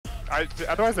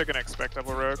Otherwise they're gonna expect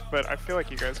double rogue, but I feel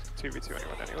like you guys can 2v2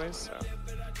 anyone anyways, so.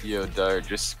 Yo, Dart,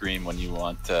 just scream when you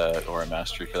want Aura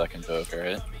Mastery for that Convoke,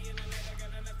 alright?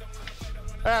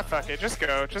 Ah, fuck it, just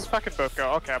go. Just fucking both go.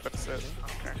 I'll cap and sit.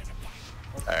 Okay.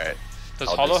 Alright. Does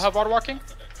Hollow have water walking?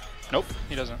 Nope,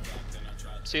 he doesn't.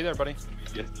 See you there, buddy.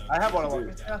 Yeah. I have water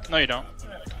walking. Yeah. No, you don't.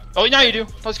 Oh, now you do.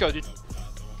 Let's go, dude.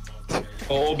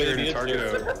 Oh, baby. Target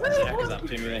Yeah, because I'm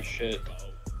doing that shit.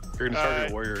 You're gonna target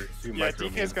a warrior. Yeah,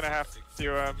 DK's gonna have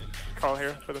to call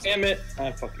here for this. Damn it.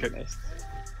 I fucking missed.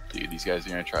 Dude, these guys are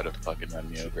gonna try to fucking run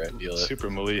me over, I feel it. Super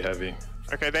melee heavy.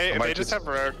 Okay, they just have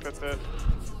rogue, that's it.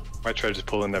 Might try to just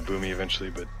pull in that boomy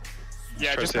eventually, but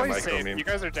yeah, just play safe. meme. You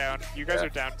guys are down. You guys are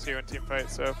down 2 in team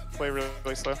fight, so play really,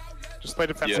 really slow. Just play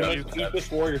defensive. Yeah. Keep this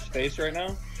warrior's face right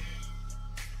now.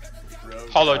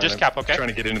 Hollow, just cap, okay? Trying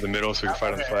to get into the middle so we can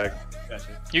fight on the flag.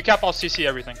 Gotcha. You cap, I'll CC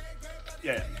everything.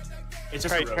 Yeah. It's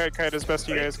just a rogue. Kite as best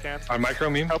you guys can. On micro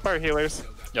meme? Help our healers.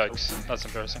 Yikes, that's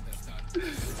embarrassing.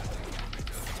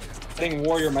 Hitting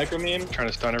warrior micro meme. Trying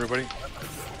to stun everybody.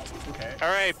 Okay.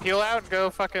 Alright, peel out and go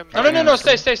fucking. No,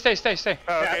 stay.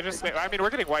 Oh, okay, just I mean, we're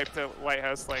getting wiped to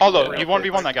Lighthouse. Like, Hollow, you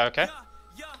 1v1 that guy, okay?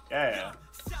 Yeah.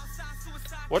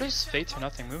 What is Fate to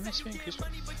nothing? Movement speed increase?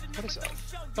 What is that?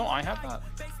 Don't I have that?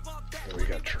 Yeah, we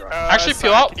got truck. Actually,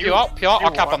 peel out.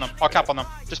 I'll cap on them.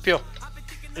 Just peel.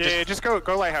 Yeah, just go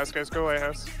Lighthouse, guys. Go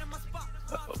Lighthouse.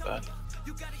 I felt bad.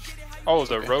 Oh,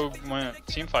 the rogue went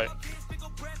team fight.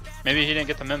 Maybe he didn't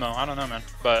get the memo. I don't know, man.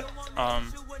 But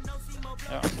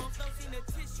yeah.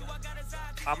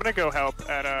 I'm gonna go help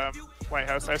at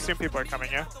Lighthouse. I assume people are coming,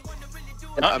 yeah?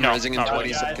 I'm no, rising in not 20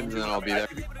 really. seconds and then I'll be there.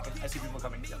 I see people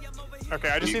coming. Yeah. Okay,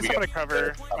 I just need someone to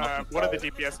cover. One of the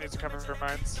DPS needs to cover for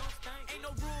mines.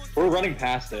 We're running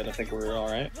past it. I think we're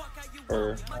alright.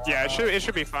 Or Yeah, it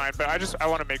should be fine, but I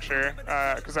want to make sure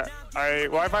because I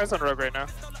have eyes on Rogue right now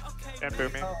and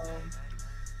Boomy.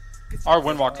 Our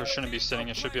Windwalker shouldn't be sitting.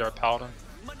 It should be our Paladin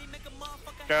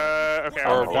Okay.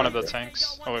 or one of the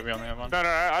tanks. Oh wait, we only have one. No,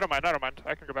 I don't mind.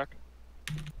 I can go back.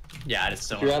 Yeah, I just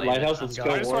don't if you're want at to leave Lighthouse, it. let's I'm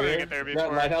kill I just wanted to warrior. get there If you're at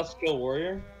before. Lighthouse, kill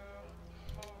warrior.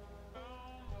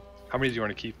 How many do you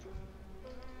want to keep?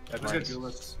 I'm just gonna do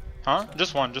this. Huh?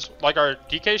 Just one. Just like our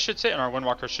DK should sit and our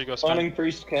Windwalker should go spin. Running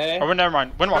priest K. Oh, never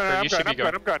mind. Windwalker, No, you should be good.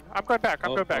 I'm going back.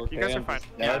 I'm going back. Okay, You guys are I'm fine.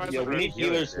 just Yeah, dead. Yo, we need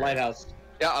healers, Lighthouse.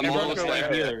 Yeah, I'm Everyone almost go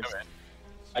there. healers.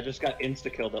 I just got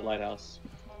insta-killed at Lighthouse.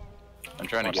 I'm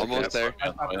trying to get Almost there.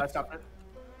 I stopped it.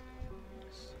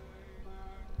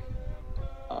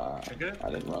 I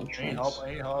didn't run I need trance. help. I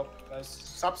need help. Guys,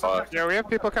 stop. Yeah, we have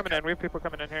people coming in. We're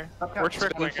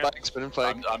trickling in. Spinning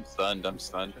flag. I'm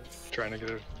stunned. Trying to get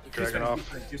a dragon off.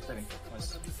 Keep spinning.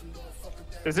 Nice.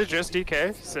 Is it just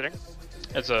DK sitting?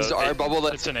 It's Is our bubble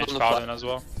that's it's an on H the Paladin as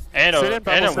well. And Sit a in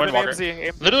bubble, sit in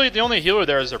Windwalker. AMZ. Literally, the only healer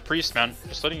there is a priest, man.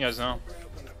 Just letting you guys know.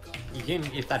 You can,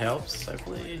 if that helps,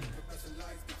 hopefully.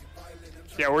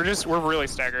 Yeah, we're really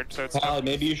staggered, so it's.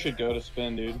 Maybe you should go to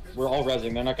spin, dude. We're all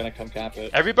rezzing. They're not gonna come cap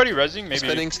it. Everybody rezzing, maybe.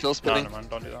 Spinning, still spinning. No, never mind,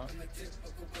 don't do that.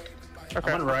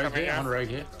 Okay, I'm on rogue coming here. in. I'm on rogue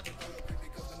here.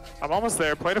 I'm almost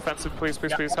there. Play defensive, please.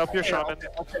 Help your shaman.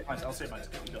 I'll save mine.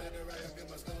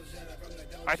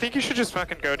 I think you should just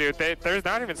fucking go, dude. They're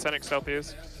not even sending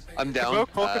stealthies. I'm down.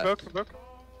 Convoke.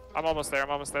 I'm almost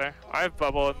there. I have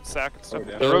bubble and sack and stuff.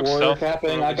 The rogue warrior stealth.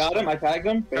 capping. I got him. I tagged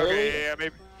him. Barely. Okay, yeah,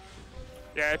 maybe.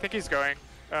 Yeah, I think he's going.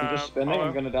 I'm just spinning.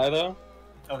 I'm gonna die though.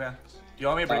 Okay. Do you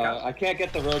want me to break out? I can't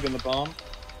get the rogue in the bomb.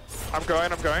 I'm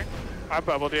going. I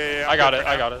bubbled. Yeah. I got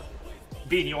it.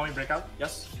 Bean, you want me to break out?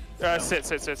 Yes.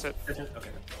 Sit. Okay.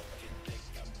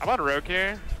 I'm on rogue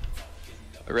here.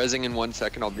 Rezzing in 1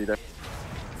 second. I'll be there.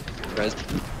 Res.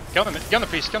 Get on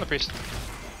the priest.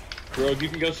 Rogue, you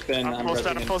can go spin. I'm full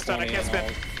stun, rezzing in I'm full stun, I 20 can't spin.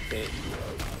 and I'll hit.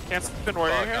 Can't spin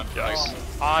warrior here.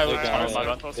 Yikes. I was Okay, on my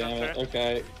okay. bad. Damn it.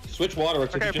 Okay. Switch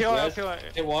waterworks. Okay, If you peel just out.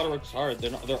 res, hit waterworks hard.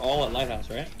 They're all at Lighthouse,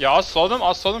 right? Yeah, I'll slow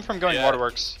them from going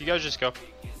waterworks. You guys just go.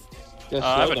 Just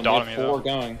I have slow a them. dot on They me, have 4 though.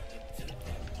 going.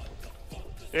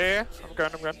 Yeah, I'm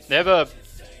going. They have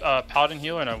a Paladin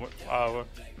healer and a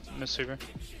Mistweaver.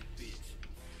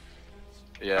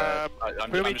 Yeah.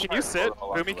 Boomy, can you sit?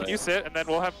 Boomy, can you sit? And then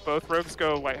we'll have both rogues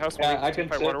go Lighthouse. Yeah, while we I can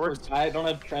fight sit. waterworks. I don't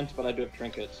have Trent, but I do have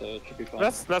Trinket, so it should be fine.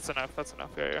 That's enough.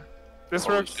 Yeah. This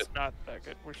Holy rogue's shit. not that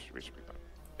good. We should be fine.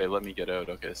 They let me get out.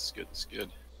 Okay, this is good.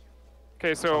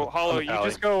 Okay, so Hollow, I'm you Pally.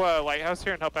 just go Lighthouse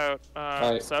here and help out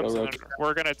Alright, subs. go And then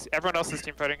we're gonna. Everyone else is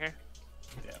team fighting here.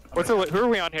 Yeah. Who are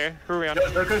we on here?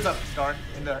 There goes up, Scar,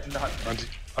 in the hut.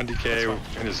 On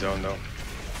DK in his zone though.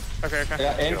 Okay. I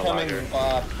got incoming here.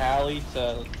 Pally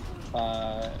to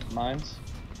mines.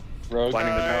 Rogue.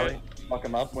 Blinding the Pally. Fuck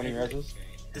him up when he reses.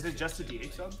 Is it just a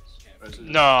DH sub? Or is it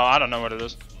No, I don't know what it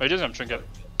is. But he doesn't have Trinket.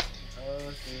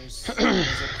 I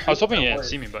was hoping he didn't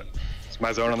see me, but It's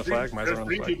my zone on the flag. My There's zone on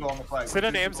 3 the flag. people on the flag. Sit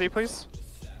in AMZ, please.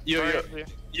 Yo,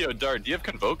 Dart, do you have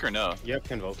Convoke or no? You have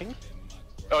Convoking?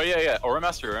 Oh yeah. Aura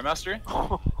Master.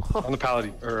 On the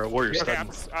Paladin or Warrior. Okay,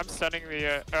 Stun. I'm stunning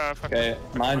the Okay,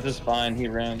 mine's just fine. He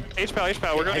ran.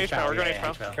 HPAL, we're going HPAL, we're going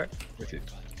yeah, HPAL. HPAL. With you.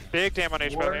 Big damn on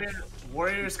HPAL.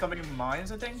 Warriors coming in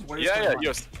mines, I think. Warriors Yeah. coming in Yo,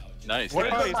 mines. nice. What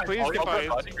Get is bodies, that? please, I'll get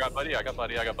bodies. grab buddy. I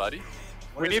got buddy.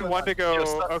 We need one to go.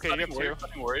 Yo, Okay, you have warrior, 2.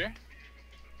 stunning warrior.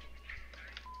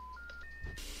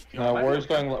 No, Warrior's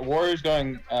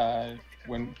going.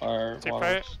 When our Team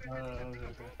water. fight.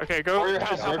 Okay, go. Warrior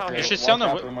has Help. Zerker. you should Watch sell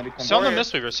out them. for him when he comes Sell them out.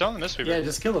 Mistweaver. Sell them Mistweaver. Yeah,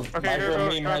 just kill him. Okay, Micro go.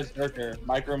 meme has Zerker.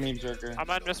 Micro meme Zerker. I'm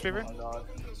on Mistweaver. Oh my god.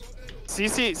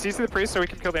 CC the priest so we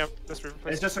can kill the Mistweaver,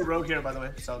 please. It's just a rogue here, by the way.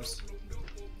 Subs.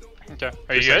 Okay. Are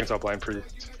 3 you seconds, good? I'll blind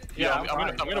priest. Yeah, I'm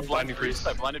I'm gonna blind blinding priest.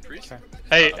 priest. I blinded priest.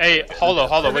 Hey,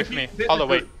 Hollow, wait for me. Hollow,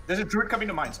 wait. There's a druid coming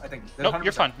to mines, I think. There's Nope,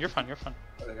 you're 100%. fine. You're fine.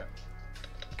 Okay.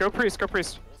 Go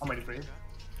priest. I'm ready for you.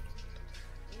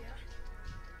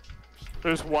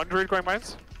 There's one druid going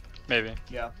mines. Maybe.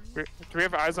 Yeah. Do we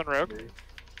have eyes on rogue?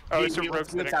 Oh, there's a rogue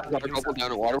Let's sitting. tap Water bubble down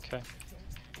to water. Okay.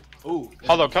 Ooh.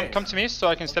 Hollow, okay. come to me so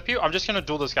I can step you. I'm just gonna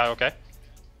duel this guy, okay?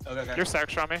 Okay. You're sack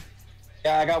shot me.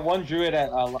 Yeah, I got one druid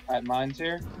at mines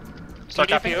here. Start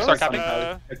Can you capping. heal? Start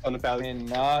capping. It's on the I Paladin. mean,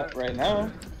 not right now.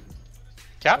 Good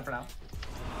Cap. for now.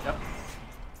 Yep.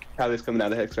 Paladin's coming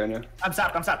out of Hex right now. I'm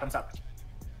sapped.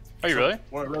 Are you really?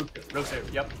 Or rogue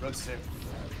save. Yep, rogue save.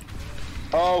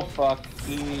 Oh fuck,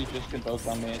 he just convoked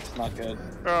on me. It's not good.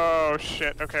 Oh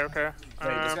shit. Okay. Wait, this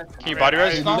guy- Can you body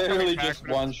res He now? literally back, just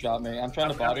but- one shot me. I'm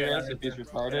trying to body res if he's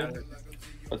retarded,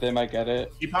 but they might get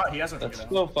it. He hasn't That's figured it out.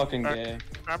 still fucking Okay. gay.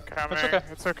 I'm coming.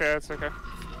 It's okay. It's okay.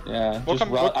 Yeah, We'll just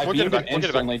come- run. we'll I get beat it back, him we'll get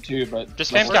it back. instantly too, but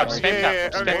Just spam cap, spam Yeah,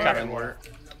 cap, okay. spam cap. You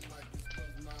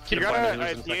Keep it got blinded, a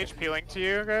lose in a second. DH peeling to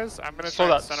you guys. I'm gonna Slow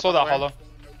try that, to send him slow that, away. Hollow.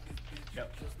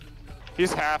 Yep.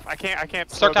 He's half. I can't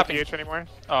Start slow the capping. DH anymore.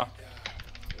 Oh,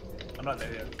 I'm not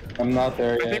there yet. I'm not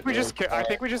there yet. I think we just bro. I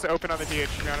think we just open on the DH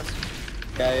to be honest.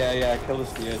 Yeah. Kill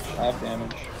this DH. I have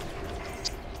damage.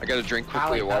 I gotta drink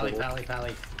quickly a water.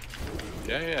 Pally.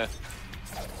 Yeah.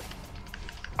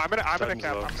 I'm gonna Stun's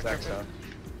cap. low, I'm gonna stacks cap. down.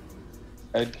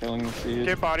 Head killing the seed.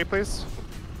 Get body please.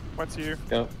 What's you?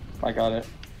 Yep, I got it.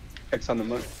 Hex on the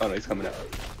moon. Oh no, he's coming out.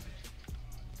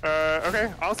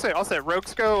 Okay. I'll say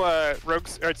rogues go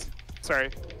sorry.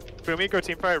 Boomy go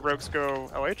team fight. Rogues go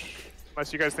LH.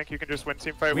 Unless you guys think you can just win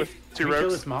team fight with 2 Kill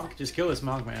rogues. this monk. Just kill this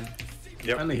monk, man.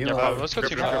 Yep. Only heal. yeah, let's go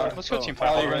team fight. Let's go team Oh,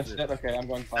 fight. you're gonna sit? Okay, I'm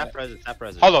going fight. Tap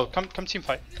res. Hollow, come team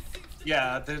fight.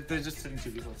 Yeah, they're just sitting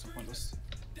 2 people. It's pointless.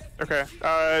 Okay.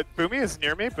 Boomy is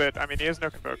near me, but I mean he has no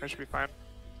convoke. I should be fine.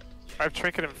 I have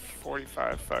trinket in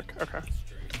 45. Fuck. Okay.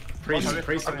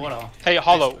 Priest and water. Hey,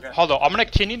 Hollow, Okay. I'm gonna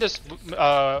kidney this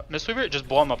Mistweaver. Just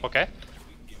blow him up, okay?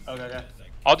 Okay.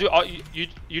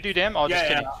 You do damn. I'll just Yeah,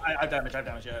 kidney. I have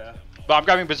damage. Yeah. But I'm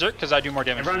grabbing Berserk because I do more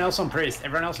damage. Everyone else on priest.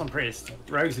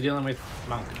 Rogues are dealing with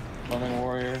monk. Running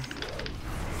warrior.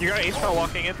 You got H-Spell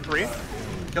walking in 3.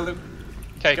 Kill him.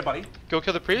 Okay, Get buddy. go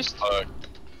kill the priest.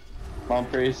 Mom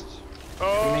priest.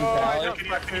 Oh, Pally?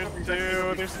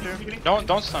 there's 2.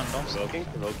 Don't stun. Convoking.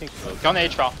 Go on the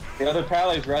H file. The other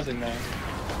pally's resing there.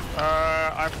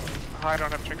 I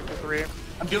don't have trinket for 3.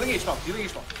 I'm dealing H-Spell.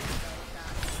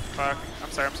 Fuck.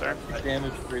 I'm sorry.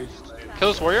 Damage priest.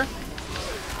 Kill this warrior.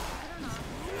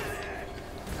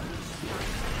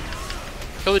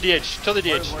 Kill the DH.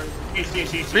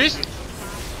 Priest.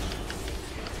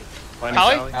 Blinding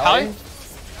Pally. Pally?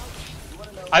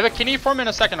 I have a kidney for him in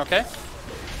a second, okay?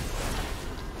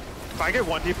 If I get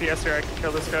 1 DPS here, I can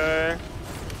kill this guy.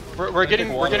 We're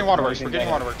getting waterworks. Everything We're getting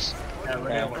down. waterworks. Yeah, we're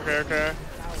gonna work. Okay.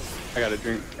 I got a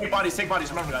drink. Take bodies.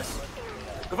 Remember, guys.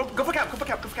 Go for cap.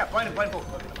 Blind him. Go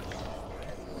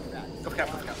for cap.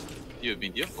 Do you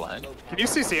have blind? Can you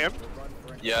CC him?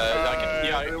 Yeah,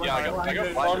 I got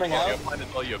Farming out. blind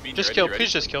as well. Yo, Bean, Just you kill. ready?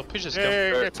 Please just kill.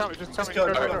 Yeah, tell me. Just tell me.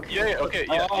 kill Go, him. go, go. Yeah, okay,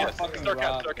 yeah, Oh, yes. fucking Star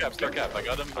cap. rock. I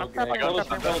got him. I'm Okay, capping, kill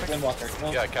this I'm Windwalker.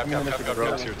 Kill. Yeah, cap.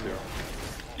 Rogues here too.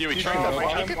 Yeah, we Oh, trained my,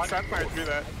 he him. can sunfire through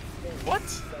that. What?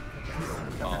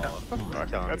 Fuck,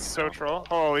 that's so troll.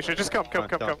 Holy shit, just come.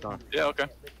 Yeah, okay.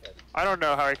 I don't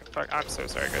know how I can fuck. I'm so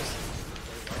sorry, guys.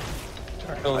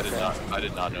 Kill I this did guy.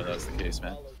 not know that was the case,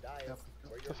 man.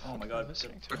 Oh my god.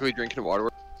 Quickly drinking a water.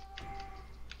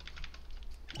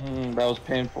 That was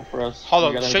painful for us. Hollow.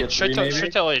 We gotta Straight get 3 maybe?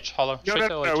 to LH. Hollow. No, Straight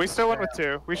to LH. we still win with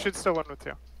 2. We should still win with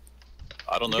 2.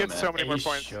 I don't You know, get man. so many more You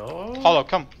points. sure? Hollow,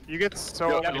 come. You get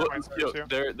so many points for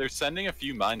 2. They're sending a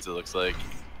few mines. It looks like.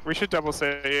 We should double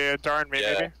say, yeah, darn me,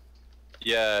 Yeah. maybe.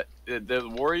 Yeah, the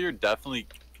warrior definitely.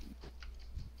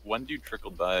 one dude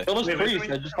trickled by. Kill this Wait, priest.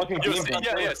 wait. I just fucking Yo, beamed him.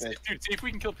 yeah, dude, see if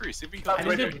we can kill Priest. See if we can kill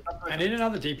Priest. I need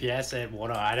another DPS at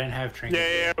water. I don't have trinkets.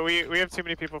 Yeah, we have too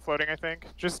many people floating, I think.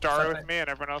 Just Dara with me and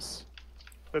everyone else.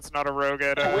 That's not a rogue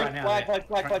at Oh, Right now, flag.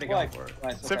 trying to go for it.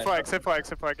 Nice, Sit okay.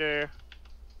 flag, yeah.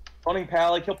 Running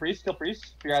pally, kill priest.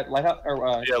 You're at lighthouse or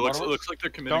Yeah, it waterworks. looks like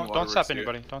they're committing. Don't sap waterworks here.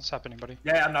 anybody. Don't sap anybody.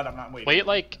 Yeah, I'm not waiting. Wait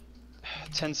like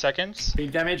 10 seconds.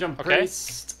 Big damage on Okay.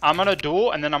 priest. I'm gonna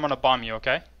duel and then I'm gonna bomb you.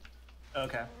 Okay.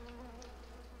 Okay.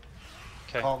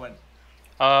 Okay. Call win.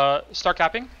 Start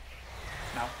capping.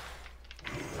 Now.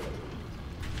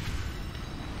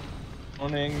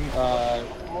 Running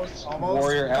Almost.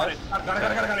 Warrior Got F. it.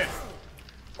 Got it.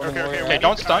 running Okay, warrior we F.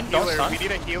 don't need a stun, don't healer. stun. We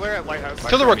need a healer at Lighthouse.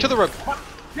 Kill the rook. Kill the rook.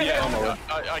 Yeah,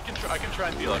 I can try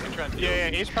and deal. Yeah,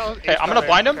 H pal. Okay, I'm gonna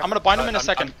blind him. I'm gonna blind him in a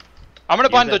second. I'm gonna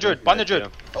blind the druid. Blind the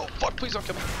druid. Oh fuck! Please don't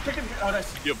kill me. Chicken. Oh,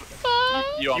 nice. Yo,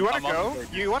 You wanna go?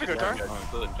 You wanna go, Dar?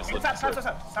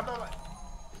 Stop.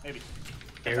 Maybe.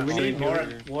 Yeah, we need more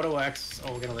waterworks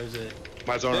or we're gonna lose it.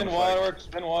 My zone on Spin the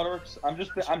flag. waterworks. I'm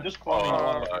just cloning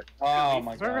water. fuck. Oh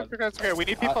my god. It's okay. We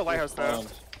need people at Lighthouse though.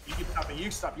 You keep stopping.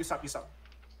 You stop.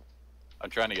 I'm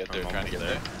trying to get there.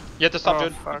 You have to stop, Oh,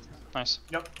 dude. fuck. Nice.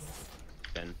 Yep.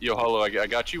 Yo, Hollow, I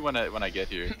got you when I get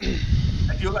here.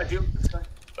 I do. This guy.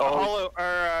 Hollow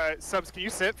or subs, can you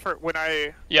sit for when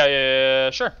I? Yeah.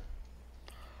 Sure.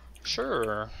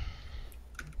 Sure.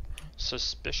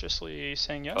 Suspiciously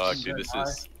saying yes. Fuck, dude, this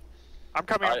is. I'm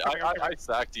coming. I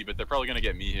sacked you, but they're probably gonna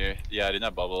get me here. Yeah, I didn't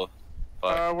have bubble.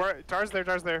 Fuck. Dar's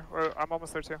there. I'm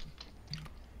almost there too.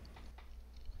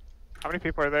 How many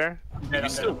people are there? Did we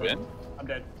still win? I'm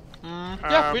dead.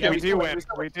 Yeah, we do. We do win.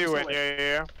 we We still do win. win.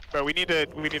 Yeah. But we need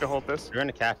to hold this. They're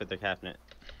gonna cap it, they're capping it.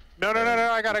 No.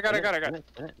 I got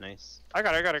it. Nice. I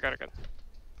got it.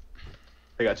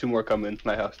 I got 2 more coming.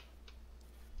 Lighthouse.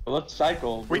 Well, let's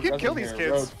cycle. We can We're kill resin these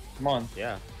here. kids. Rogue, come on.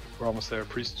 Yeah. We're almost there.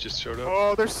 Priest just showed up.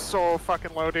 Oh, they're so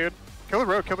fucking low, dude. Kill the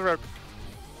rogue.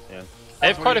 Yeah. They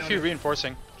have quite a few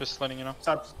reinforcing. Just letting you know.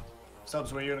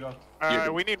 Subs, where you gonna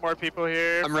go? We need more people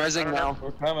here. I'm rezzing now.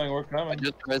 We're coming. I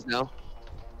just res now.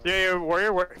 Yeah,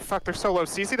 warrior. Fuck, they're so low.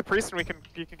 CC the priest, and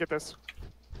you can get this.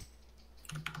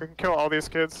 We can kill all these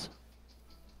kids.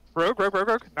 Rogue.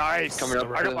 Nice. Coming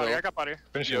up I got body.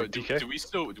 Finishing Yo, with do DK. we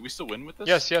still win with this?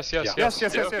 Yes. Yes.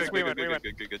 We win.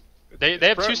 Good. They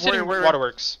have two sitting Warrior.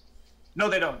 waterworks. No,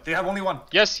 they don't. They have only one.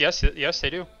 Yes, they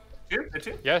do. Two? They're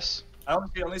two? Yes. I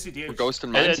only see DH. Ghost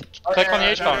and Uh, mines. click on the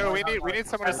H No, bomb. we need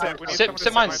someone to sit. We need Sit someone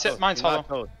to mines. Sit mines. Do Hollow. not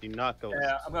go. Do not go.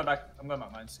 Yeah, I'm going back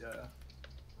mines. Yeah.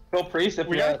 Kill priest if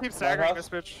We we gotta have keep staggering lighthouse.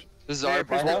 this bitch. This is Yeah, our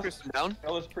priest, bubble. priest. Down.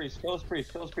 Kill this priest.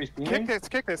 Beaming.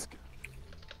 Kick this.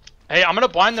 Hey, I'm gonna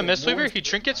blind the Mistweaver. He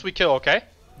trinkets, we kill. Okay.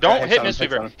 Don't Okay, hit sounds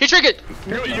Mistweaver. good. He trinket.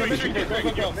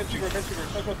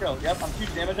 Mistweaver, kill. Yep, I'm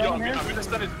huge damage on him here. I'm gonna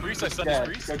stun his priest. I stun his Dead.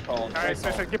 priest. Good call. Alright,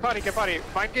 so get body.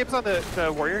 Mind games on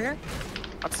the warrior here.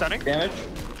 I'm stunning. Damage.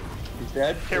 He's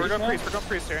dead. Okay, we're going now. priest. We're going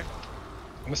priest here.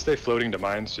 I'm gonna stay floating to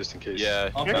mines just in case.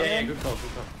 Yeah. Okay. Good call.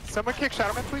 Someone kick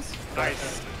Shadowman, please.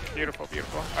 Nice. Beautiful.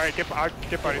 Alright, get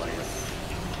bodies.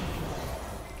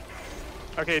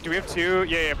 Okay, do we have 2?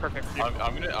 Yeah, perfect.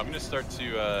 I'm gonna start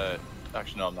to.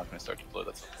 Actually, no, I'm not gonna start to blow.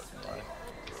 That's a fucking lie.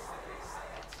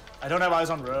 I don't have eyes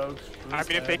on Rogue. I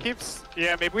mean, if they keeps...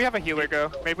 Yeah, maybe we have a healer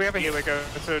go.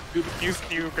 So,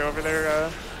 you go over there,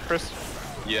 Chris.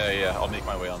 Yeah. I'll make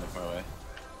my way.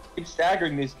 Keep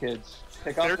staggering these kids.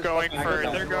 Pick off They're this going fucking for...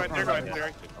 guy. They're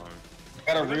going.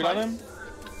 Got a root on him?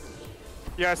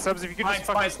 Yeah, subs, if you could just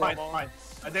fucking slow them all. Mine.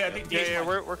 I think DH Yeah,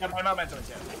 we're got my momentum,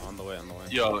 yeah. On the way.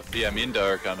 Yo, yeah, me and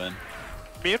Dar are coming.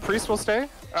 Me and Priest will stay.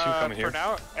 coming For here.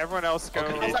 now, everyone else go.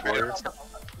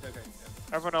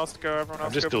 Everyone else go. I'm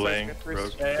just delaying,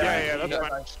 Rogue. Yeah, that's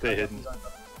fine. Stay hidden.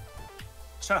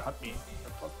 He's trying to hunt me.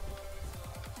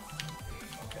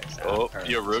 Oh,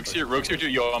 yo, Rogue's here too.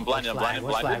 Yo, I'm blinded.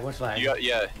 What's flag? You got,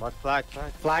 yeah. What flag?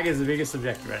 Flag is the biggest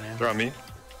objective right now. They're on me.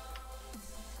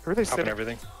 Who are they Popping sitting?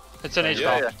 everything. It's an H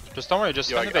Yeah, bomb. yeah. Just don't worry. Just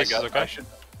Yo, spin the bases, I okay? should-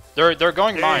 They're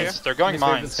going Yeah, mines. yeah. They're going Mistweaver's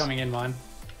mines. coming in mine.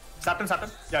 Stop him.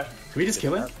 Yeah. Can we just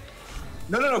kill him?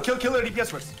 No. Kill their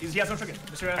DPS first. He has no trigger.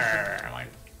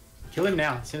 Kill him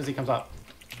now, as soon as he comes up.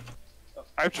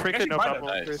 I've trinket no Actually, bubble.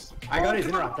 nice. Priest. I got his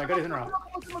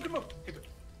interrupt.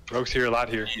 Rogue's here a lot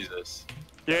here. Jesus.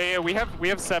 Yeah, we have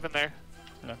 7 there.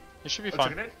 Yeah. You should be Oh,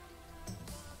 fine. trigger?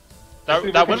 That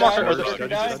Windwalker. Or Rogue. the,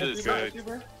 This is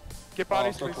good. Get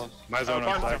bodies, so please. close. My zone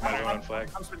on flag.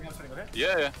 I'm spinning, okay?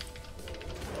 Yeah.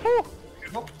 Woo.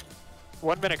 Woo.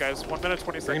 1 minute, guys. 1 minute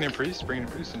 20 Bringing seconds. in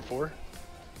priest in 4.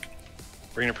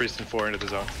 Bringing in priest in 4 into the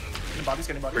zone. Getting bodies.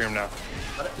 Bring him now.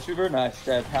 Mistweaver, nice.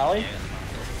 Dead. Pally.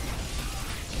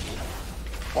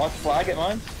 Watch flag at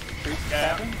mine. Priest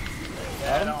Yeah. tapping.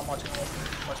 Yeah, no, I'm watching.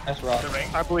 That's rough. The ring.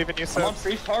 I believe in you, Come on, Seb.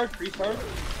 priest hard, priest hard.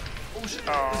 Oh shit.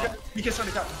 Oh. He gets on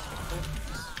the top.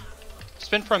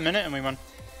 Spin for a minute and we win.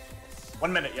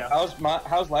 1 minute, yeah.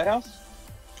 How's Lighthouse?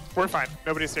 We're fine.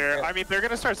 Nobody's here. Yeah. I mean, they're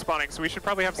gonna start spawning, so we should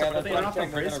probably have Yeah, some. that's they're what I'm not saying.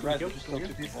 from They're gonna priest. res We just kill- kill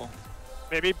 2 people.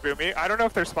 Maybe Boomy. I don't know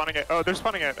if they're spawning it. Oh, they're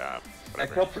spawning it. Yeah,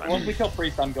 Whatever. once we kill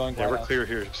priest, I'm going Yeah, we're Lighthouse. clear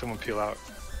here. Someone peel out.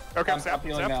 Okay, I'm Seb.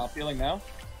 peeling Seb. now. Peeling now.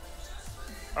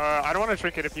 I don't want to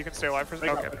drink it if you can stay alive for a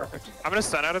second. Okay, perfect. I'm gonna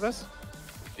stun out of this.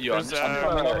 Yo, I'm There's, just, I'm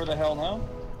coming over the hill now.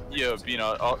 yo,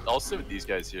 Bino, I'll sit with these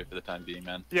guys here for the time being,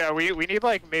 man. Yeah, we need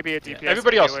like maybe a DPS.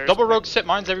 Everybody else, healer or double something. rogue sit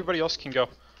mines, everybody else can go.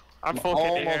 I'm full kidney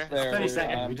Almost here. there. 30 dude.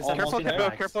 seconds, I'm we just have almost Careful of there. Convoke,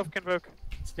 Nice. careful of Convoke.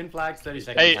 Spin flags, 30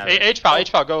 seconds. Hey, have hey, it.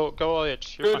 H-Pal, go all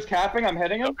H. You're Dude's fine. capping. I'm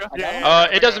hitting him. Okay. I got Yeah, him.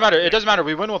 yeah. It doesn't matter. It doesn't matter.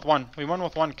 We win with one. We win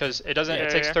with one because it doesn't. Yeah,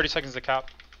 It takes yeah. 30 seconds to cap.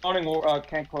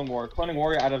 Can't clone warrior. Cloning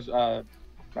warrior out of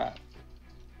bat.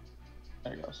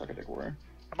 There you go. Suck a dick warrior.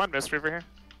 I'm on Mist Reaver here.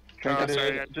 Trinket sorry,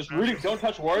 is- yeah, just no, rooting. just- Don't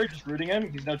touch warrior. Just rooting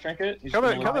him. He's no trinket. He's Kill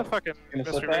the just gonna- fucking Gonna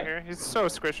Mist sit Reaver that? here. He's so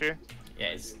squishy. Yeah,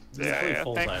 it's Yeah.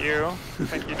 Thank you.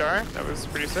 Thank you, Dar. That was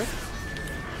pretty sick.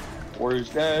 Warrior's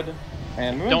dead.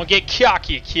 And move. Don't get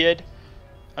cocky, kid.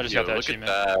 I just Yo, got that look at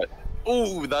achievement. that.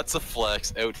 Ooh, that's a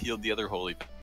flex. Out healed the other holy